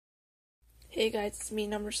Hey guys, it's me,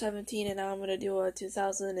 number 17, and now I'm going to do a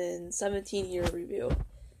 2017 year review.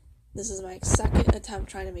 This is my second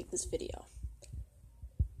attempt trying to make this video.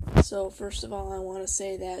 So first of all, I want to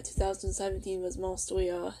say that 2017 was mostly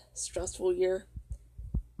a stressful year.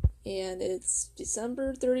 And it's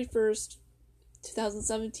December 31st,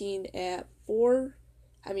 2017 at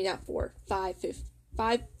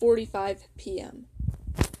 5:45 p.m.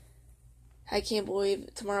 I can't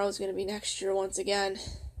believe tomorrow is going to be next year once again.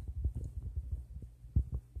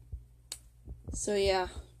 So yeah,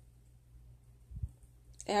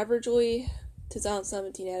 averagely,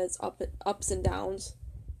 2017 had its ups and downs.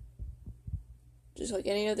 Just like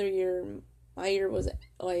any other year, my year was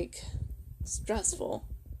stressful.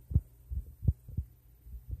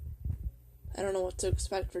 I don't know what to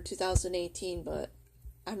expect for 2018, but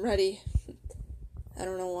I'm ready. I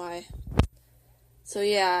don't know why. So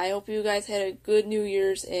yeah, I hope you guys had a good New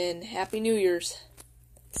Year's and Happy New Year's.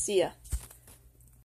 See ya.